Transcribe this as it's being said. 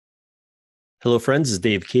Hello, friends. It's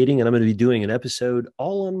Dave Kading, and I'm going to be doing an episode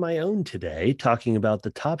all on my own today, talking about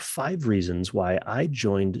the top 5 reasons why I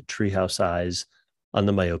joined Treehouse Eyes on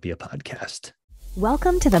the Myopia podcast.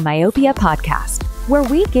 Welcome to the Myopia Podcast, where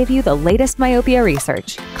we give you the latest myopia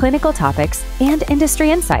research, clinical topics, and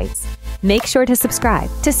industry insights. Make sure to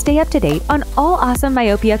subscribe to stay up to date on all awesome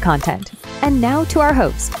myopia content. And now to our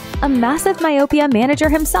host, a massive myopia manager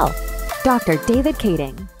himself, Dr. David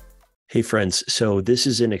Kading. Hey, friends. So this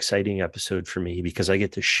is an exciting episode for me because I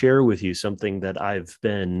get to share with you something that I've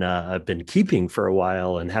been keeping for a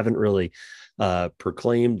while and haven't really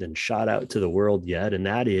proclaimed and shot out to the world yet. And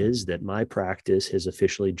that is that my practice has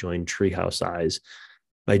officially joined Treehouse Eyes.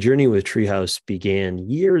 My journey with Treehouse began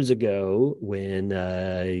years ago when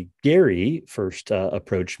Gary first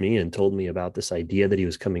approached me and told me about this idea that he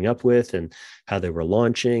was coming up with and how they were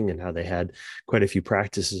launching and how they had quite a few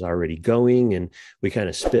practices already going. And we kind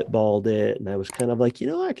of spitballed it. And I was kind of like,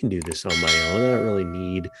 I can do this on my own. I don't really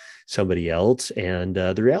need somebody else. And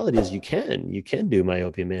the reality is you can do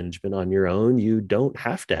myopia management on your own. You don't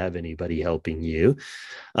have to have anybody helping you.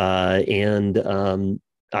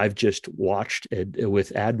 I've just watched it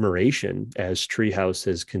with admiration as Treehouse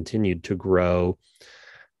has continued to grow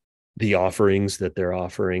the offerings that they're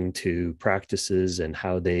offering to practices and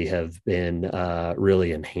how they have been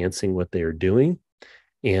really enhancing what they are doing,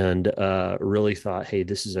 and really thought, hey,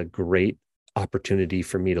 this is a great opportunity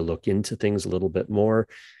for me to look into things a little bit more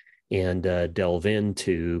and delve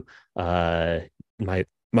into my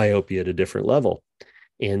myopia at a different level.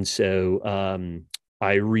 And so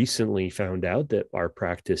I recently found out that our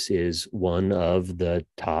practice is one of the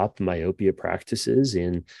top myopia practices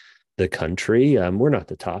in the country. We're not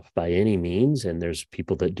the top by any means, and there's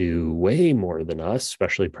people that do way more than us,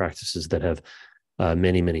 especially practices that have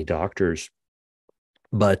many, many doctors.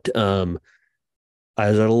 But I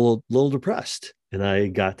was a little depressed, and I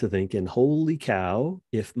got to thinking, holy cow,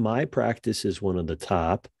 if my practice is one of the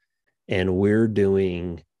top and we're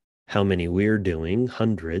doing how many we're doing,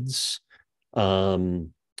 hundreds, how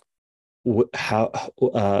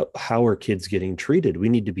are kids getting treated? We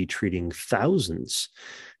need to be treating thousands.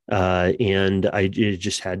 And I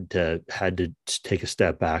just had to take a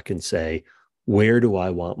step back and say, where do I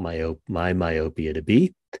want my myopia to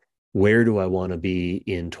be? Where do I want to be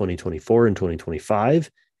in 2024 and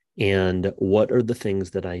 2025? And what are the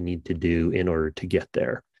things that I need to do in order to get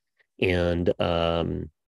there? And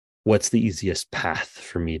what's the easiest path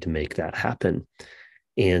for me to make that happen?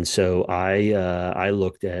 And so I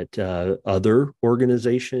looked at other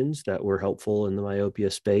organizations that were helpful in the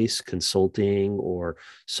myopia space, consulting or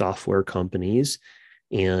software companies,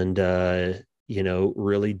 and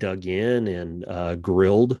really dug in and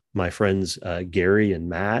grilled my friends Gary and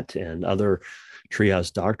Matt and other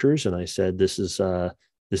Treehouse doctors. And I said, this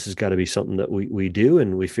has got to be something that we do,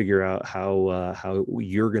 and we figure out how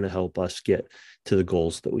you're going to help us get to the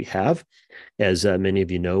goals that we have. As many of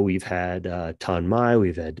you know, we've had Tan Mai,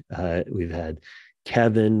 we've had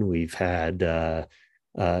Kevin, we've had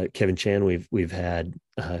Kevin Chan, we've had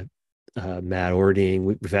Matt Ording,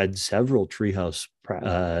 we've had several Treehouse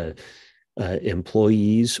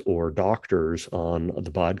employees or doctors on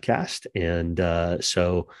the podcast, and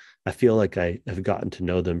so I feel like I have gotten to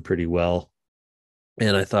know them pretty well.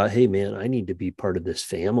 And I thought, hey, man, I need to be part of this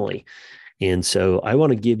family. And so I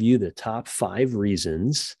want to give you the top 5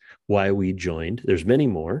 reasons why we joined. There's many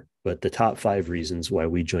more, but the top 5 reasons why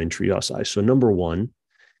we joined Treehouse Eyes. So number one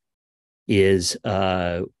is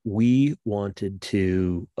we wanted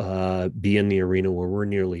to be in the arena where we're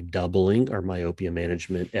nearly doubling our myopia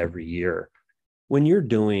management every year. When you're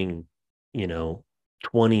doing,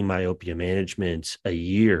 20 myopia managements a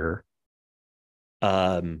year,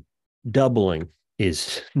 doubling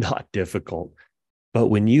is not difficult. But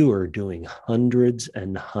when you are doing hundreds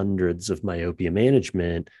and hundreds of myopia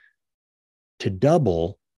management, to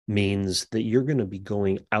double means that you're going to be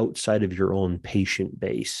going outside of your own patient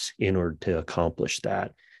base in order to accomplish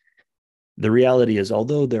that. The reality is,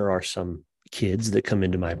 although there are some kids that come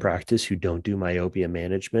into my practice who don't do myopia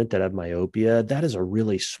management, that have myopia, that is a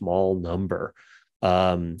really small number.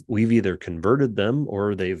 We've either converted them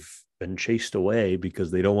or they've been chased away because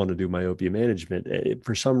they don't want to do myopia management.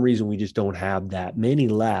 For some reason, we just don't have that many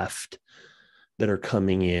left that are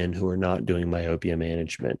coming in who are not doing myopia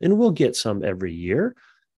management. And we'll get some every year,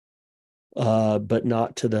 but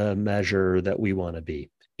not to the measure that we want to be.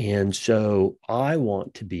 And so I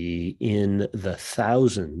want to be in the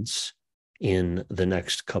thousands in the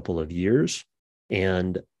next couple of years.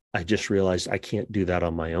 And I just realized I can't do that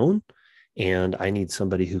on my own. And I need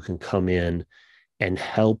somebody who can come in and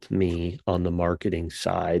help me on the marketing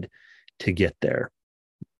side to get there.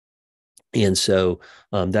 And so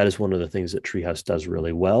that is one of the things that Treehouse does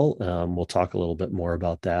really well. We'll talk a little bit more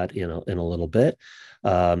about that in a little bit.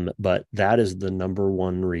 But that is the number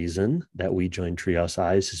one reason that we joined Treehouse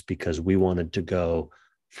Eyes, is because we wanted to go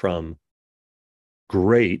from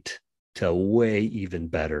great to way even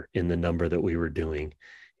better in the number that we were doing.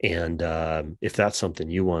 And if that's something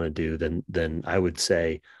you want to do, then I would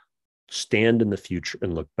say stand in the future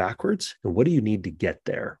and look backwards. And what do you need to get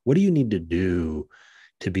there? What do you need to do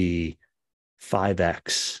to be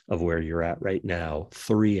 5x of where you're at right now,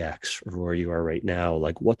 3x of where you are right now?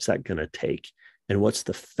 Like, what's that going to take? And what's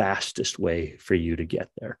the fastest way for you to get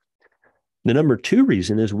there? The number two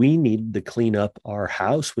reason is we needed to clean up our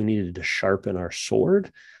house. We needed to sharpen our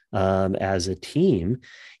sword as a team.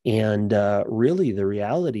 And really, the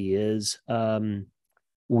reality is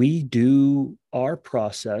we do our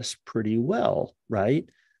process pretty well, right?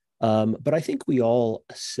 But I think we all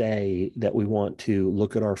say that we want to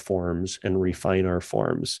look at our forms and refine our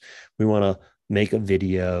forms. We want to make a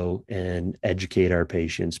video and educate our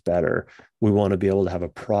patients better. We want to be able to have a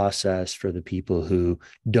process for the people who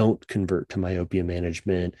don't convert to myopia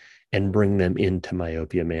management and bring them into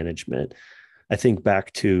myopia management. I think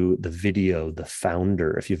back to the video, The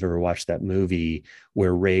Founder, if you've ever watched that movie,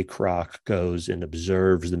 where Ray Kroc goes and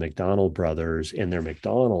observes the McDonald brothers and their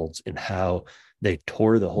McDonald's and how they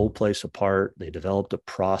tore the whole place apart. They developed a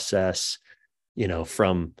process,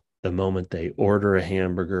 from the moment they order a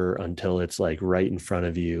hamburger until it's like right in front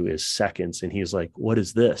of you is seconds. And he's like, "What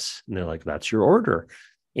is this?" And they're like, "That's your order."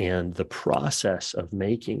 And the process of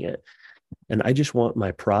making it. And I just want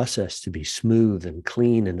my process to be smooth and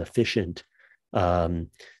clean and efficient,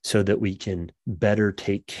 so that we can better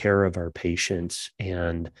take care of our patients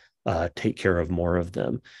and take care of more of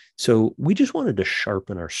them. So we just wanted to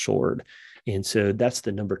sharpen our sword. And so that's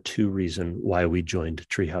the number two reason why we joined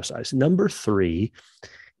Treehouse Eyes. Number three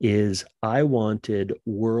is I wanted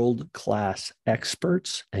world-class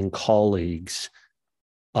experts and colleagues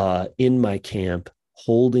in my camp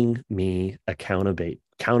holding me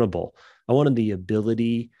accountable. I wanted the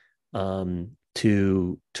ability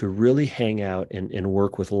to really hang out and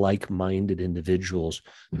work with like-minded individuals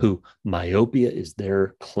who myopia is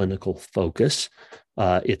their clinical focus.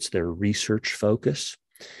 It's their research focus.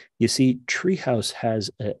 You see, Treehouse has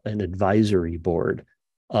an advisory board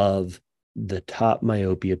of the top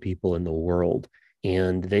myopia people in the world,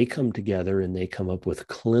 and they come together and they come up with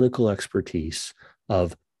clinical expertise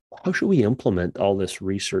of how should we implement all this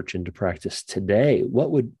research into practice today?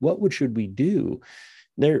 What should we do?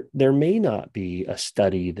 There may not be a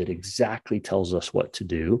study that exactly tells us what to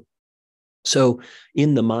do. So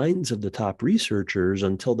in the minds of the top researchers,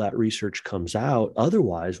 until that research comes out,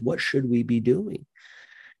 otherwise, what should we be doing?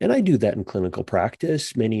 And I do that in clinical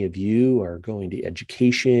practice. Many of you are going to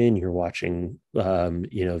education, you're watching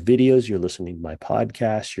videos, you're listening to my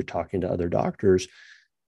podcast, you're talking to other doctors.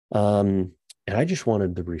 And I just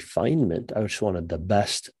wanted the refinement. I just wanted the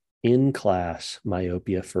best in-class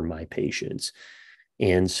myopia for my patients.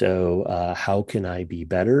 And so how can I be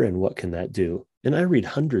better and what can that do? And I read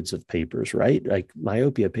hundreds of papers, right? Like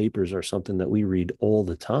myopia papers are something that we read all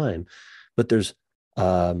the time, but there's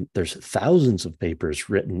thousands of papers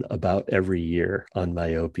written about every year on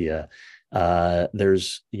myopia.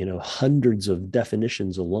 There's hundreds of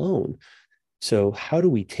definitions alone. So how do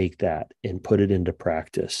we take that and put it into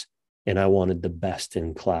practice? And I wanted the best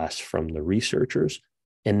in class from the researchers.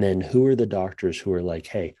 And then who are the doctors who are like,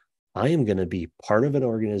 "Hey, I am going to be part of an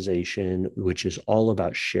organization which is all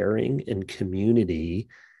about sharing and community,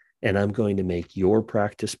 and I'm going to make your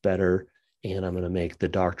practice better, and I'm going to make the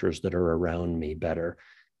doctors that are around me better,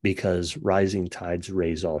 because rising tides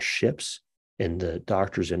raise all ships, and the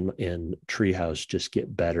doctors in Treehouse just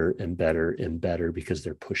get better and better and better because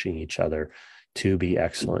they're pushing each other to be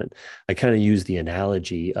excellent." I kind of use the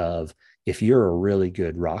analogy of, if you're a really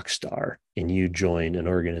good rock star and you join an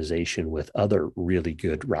organization with other really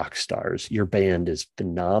good rock stars, your band is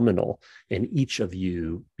phenomenal. And each of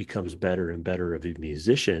you becomes better and better of a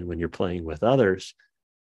musician when you're playing with others.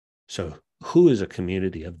 So who is a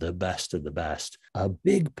community of the best of the best? A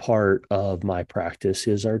big part of my practice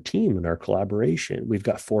is our team and our collaboration. We've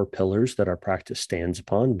got 4 pillars that our practice stands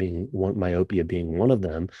upon, being one, myopia being one of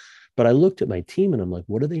them. But I looked at my team and I'm like,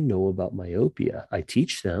 what do they know about myopia? I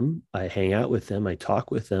teach them, I hang out with them, I talk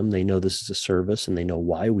with them. They know this is a service and they know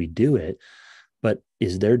why we do it. But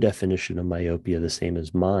is their definition of myopia the same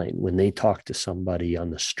as mine? When they talk to somebody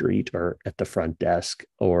on the street or at the front desk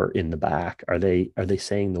or in the back, are they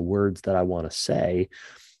saying the words that I want to say?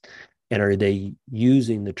 And are they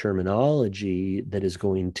using the terminology that is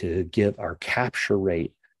going to give our capture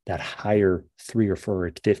rate that higher 3 or 4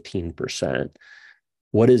 or 15%?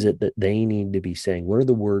 What is it that they need to be saying? What are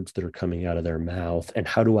the words that are coming out of their mouth? And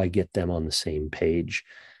how do I get them on the same page?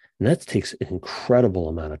 And that takes an incredible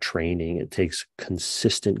amount of training. It takes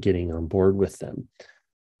consistent getting on board with them.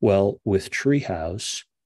 Well, with Treehouse,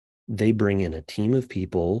 they bring in a team of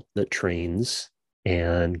people that trains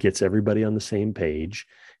and gets everybody on the same page.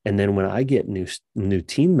 And then when I get new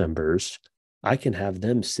team members, I can have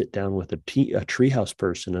them sit down with a Treehouse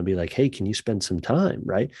person and be like, "Hey, can you spend some time?"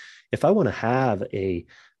 Right? If I want to have a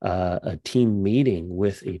team meeting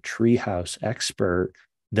with a Treehouse expert,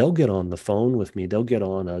 they'll get on the phone with me. They'll get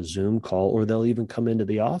on a Zoom call, or they'll even come into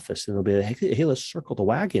the office and they'll be like, "Hey, let's circle the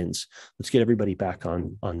wagons. Let's get everybody back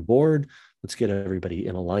on board. Let's get everybody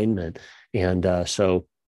in alignment." And so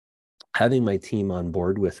having my team on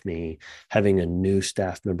board with me, having a new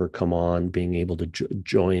staff member come on, being able to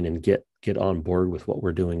join and get on board with what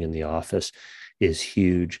we're doing in the office is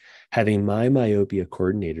huge. Having my myopia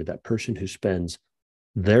coordinator, that person who spends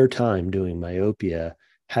their time doing myopia,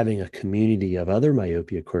 having a community of other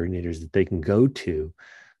myopia coordinators that they can go to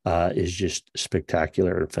is just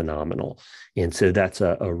spectacular and phenomenal. And so that's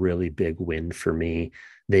a really big win for me.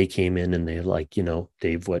 They came in and they're like,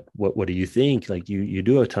 "Dave, what do you think? Like you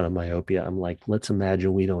do a ton of myopia." I'm like, "Let's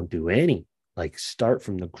imagine we don't do any. Like start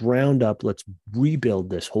from the ground up. Let's rebuild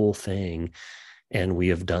this whole thing." And we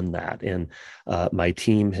have done that. And my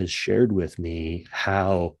team has shared with me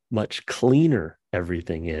how much cleaner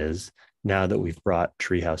everything is now that we've brought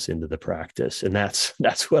Treehouse into the practice. And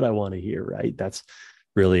that's what I want to hear, right? That's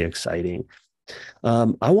really exciting.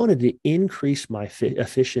 I wanted to increase my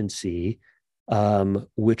efficiency,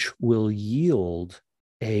 which will yield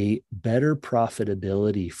a better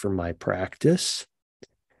profitability for my practice.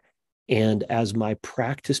 And as my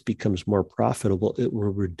practice becomes more profitable, it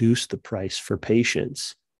will reduce the price for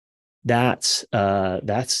patients. That's the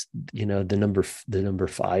number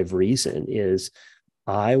 5 reason is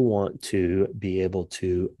I want to be able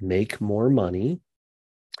to make more money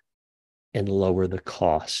and lower the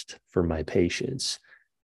cost for my patients.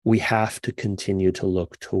 We have to continue to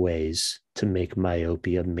look to ways to make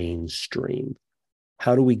myopia mainstream.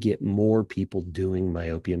 How do we get more people doing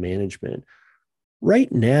myopia management?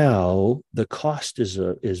 Right now, the cost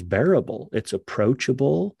is bearable. It's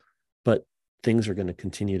approachable, but things are going to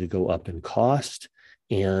continue to go up in cost.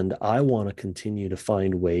 And I want to continue to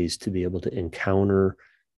find ways to be able to encounter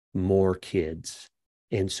more kids.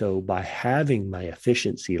 And so by having my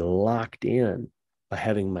efficiency locked in, by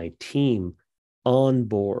having my team on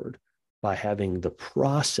board, by having the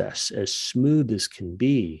process as smooth as can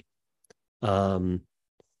be,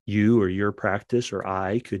 you or your practice or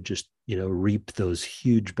I could just, reap those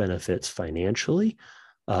huge benefits financially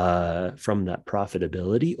from that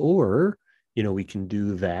profitability, or, we can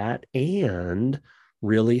do that and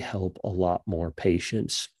really help a lot more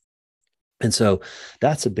patients. And so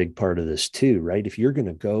that's a big part of this too, right? If you're going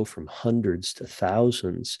to go from hundreds to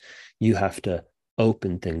thousands, you have to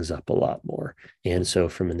open things up a lot more. And so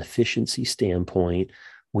from an efficiency standpoint,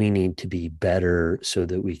 we need to be better so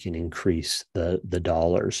that we can increase the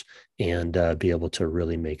dollars and be able to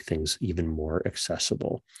really make things even more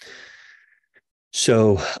accessible.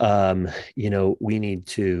 So, we need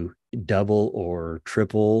to double or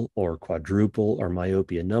triple or quadruple our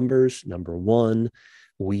myopia numbers. Number 1,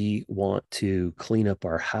 we want to clean up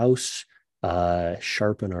our house,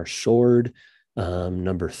 sharpen our sword.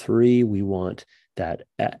 Number 3, we want that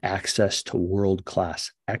access to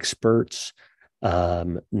world-class experts.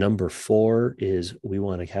 Number 4 is we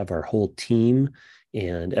want to have our whole team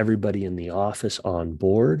and everybody in the office on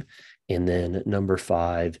board. And then number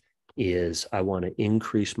 5 is I want to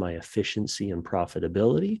increase my efficiency and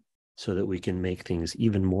profitability so that we can make things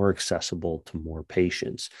even more accessible to more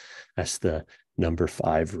patients. That's the number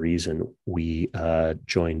 5 reason we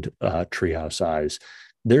joined Treehouse Eyes.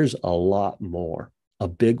 There's a lot more. A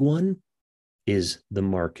big one is the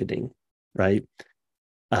marketing, right?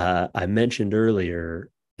 I mentioned earlier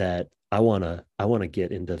that I want to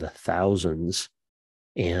get into the thousands,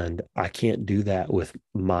 and I can't do that with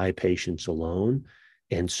my patients alone.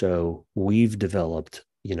 And so we've developed,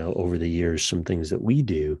 over the years, some things that we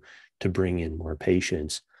do to bring in more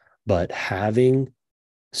patients. But having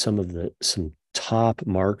some top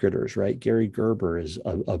marketers, right? Gary Gerber is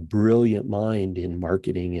a brilliant mind in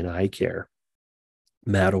marketing in Eyecare.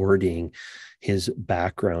 Matt Ording, his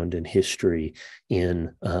background and history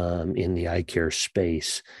in the Eyecare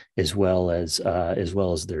space, as well as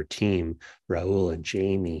their team, Raul and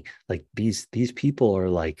Jamie. Like these people are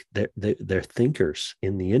like they're thinkers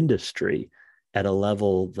in the industry at a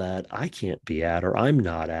level that I can't be at, or I'm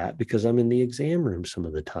not at, because I'm in the exam room some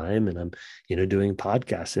of the time and I'm doing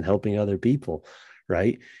podcasts and helping other people,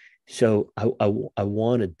 right? So I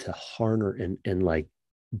wanted to harness and like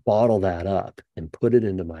bottle that up and put it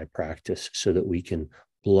into my practice so that we can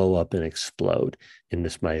blow up and explode in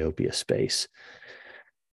this myopia space.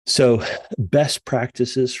 So best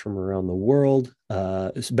practices from around the world,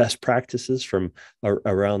 best practices from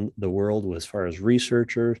around the world as far as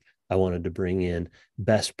researchers. I wanted to bring in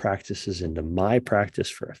best practices into my practice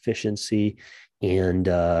for efficiency and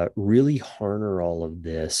really harness all of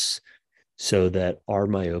this so that our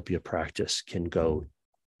myopia practice can go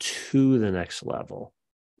to the next level,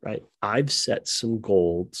 right? I've set some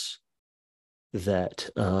goals that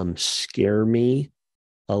scare me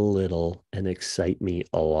a little and excite me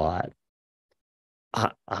a lot. I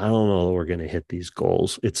don't know that we're going to hit these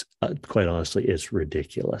goals. It's quite honestly, it's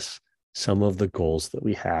ridiculous. Some of the goals that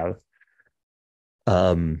we have.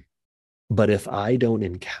 But if I don't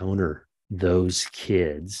encounter those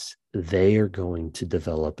kids, they are going to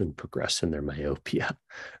develop and progress in their myopia,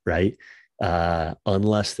 right?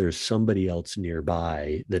 Unless there's somebody else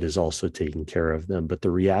nearby that is also taking care of them. But the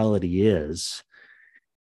reality is,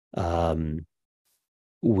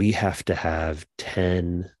 we have to have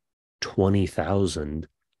 10, 20,000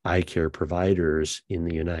 eye care providers in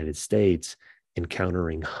the United States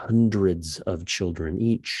encountering hundreds of children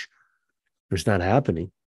each. It's not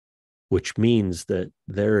happening, which means that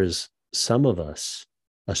there is some of us,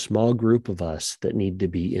 a small group of us that need to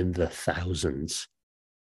be in the thousands.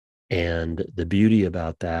 And the beauty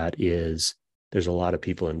about that is there's a lot of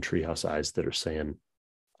people in Treehouse Eyes that are saying,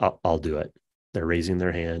 I'll do it. They're raising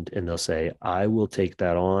their hand and they'll say, I will take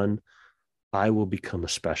that on. I will become a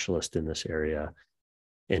specialist in this area.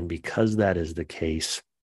 And because that is the case,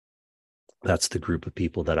 that's the group of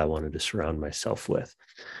people that I wanted to surround myself with.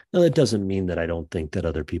 Now, that doesn't mean that I don't think that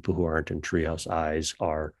other people who aren't in Treehouse Eyes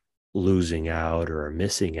are losing out or are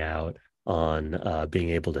missing out on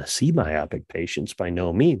being able to see myopic patients. By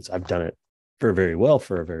no means. I've done it very well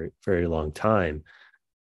for a very, very long time.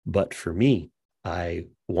 But for me, I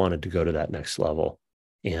wanted to go to that next level.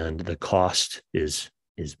 And the cost is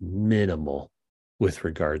minimal with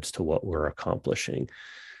regards to what we're accomplishing.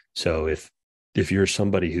 So if you're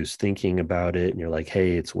somebody who's thinking about it and you're like,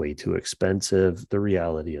 hey, it's way too expensive, the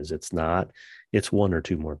reality is it's not. It's 1 or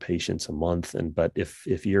 2 more patients a month. But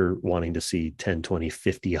if you're wanting to see 10, 20,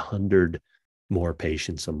 50, 100 more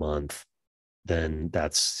patients a month, then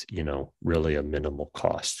that's, really a minimal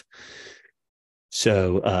cost.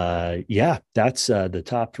 So that's the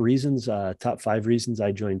top 5 reasons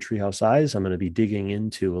I joined Treehouse Eyes. I'm going to be digging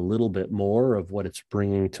into a little bit more of what it's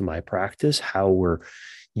bringing to my practice, how we're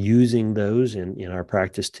using those in our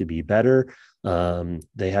practice to be better.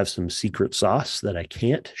 They have some secret sauce that I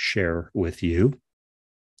can't share with you,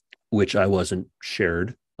 which I wasn't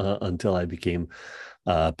shared until I became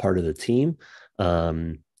part of the team.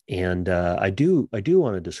 And I do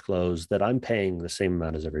want to disclose that I'm paying the same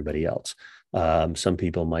amount as everybody else. Some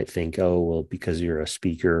people might think, oh, well, because you're a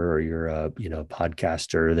speaker or you're a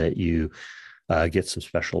podcaster that you get some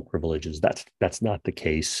special privileges. That's not the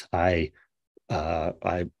case. My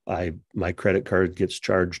credit card gets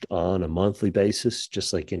charged on a monthly basis,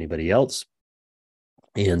 just like anybody else.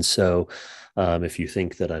 And so, if you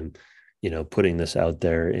think that I'm, putting this out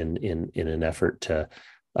there in an effort to,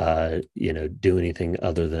 do anything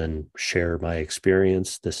other than share my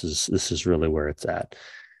experience, this is really where it's at.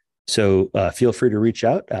 So feel free to reach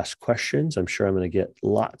out, ask questions. I'm sure I'm going to get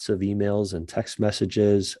lots of emails and text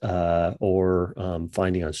messages or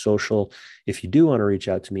finding on social. If you do want to reach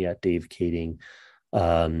out to me at Dave Kading,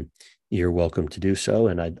 you're welcome to do so.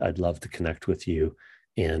 And I'd love to connect with you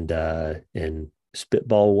and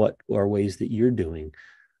spitball what are ways that you're doing.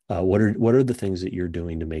 What are the things that you're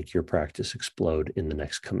doing to make your practice explode in the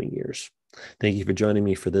next coming years? Thank you for joining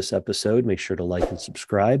me for this episode. Make sure to like and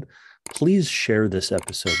subscribe. Please share this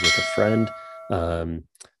episode with a friend.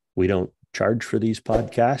 We don't charge for these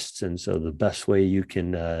podcasts. And so the best way you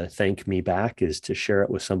can thank me back is to share it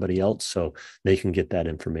with somebody else so they can get that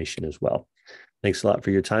information as well. Thanks a lot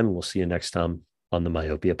for your time. And we'll see you next time on the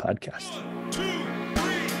Myopia Podcast. 1, 2, 3,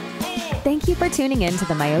 4. Thank you for tuning in to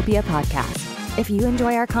the Myopia Podcast. If you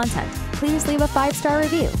enjoy our content, please leave a 5-star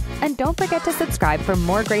review and don't forget to subscribe for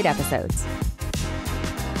more great episodes.